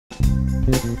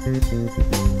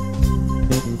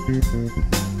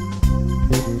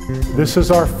This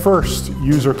is our first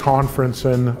user conference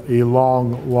in a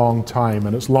long time,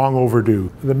 and it's long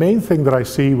overdue. The main thing that I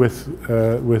see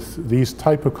with these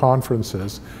type of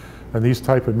conferences and these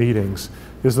type of meetings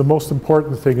is the most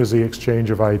important thing is the exchange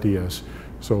of ideas.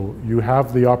 So you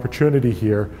have the opportunity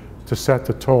here to set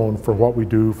the tone for what we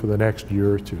do for the next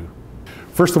year or two.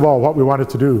 First of all, what we wanted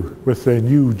to do with the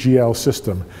new GL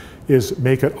system is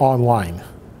make it online.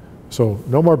 So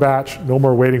no more batch, no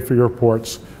more waiting for your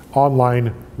reports,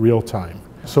 online, real time.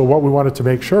 So what we wanted to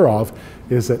make sure of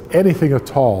is that anything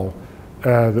at all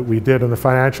that we did in the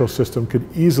financial system could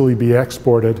easily be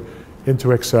exported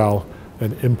into Excel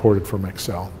and imported from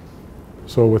Excel.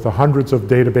 So with the hundreds of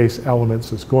database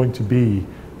elements that's going to be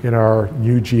in our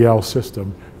new GL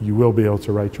system, you will be able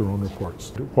to write your own reports.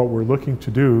 What we're looking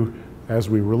to do as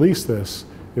we release this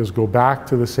is go back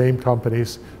to the same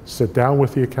companies, sit down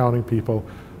with the accounting people,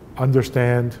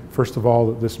 understand, first of all,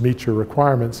 that this meets your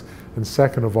requirements, and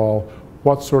second of all,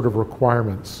 what sort of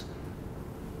requirements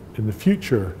in the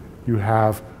future you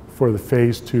have for the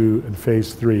phase 2 and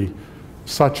phase 3,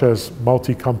 such as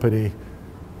multi-company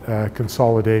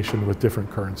consolidation with different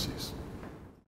currencies.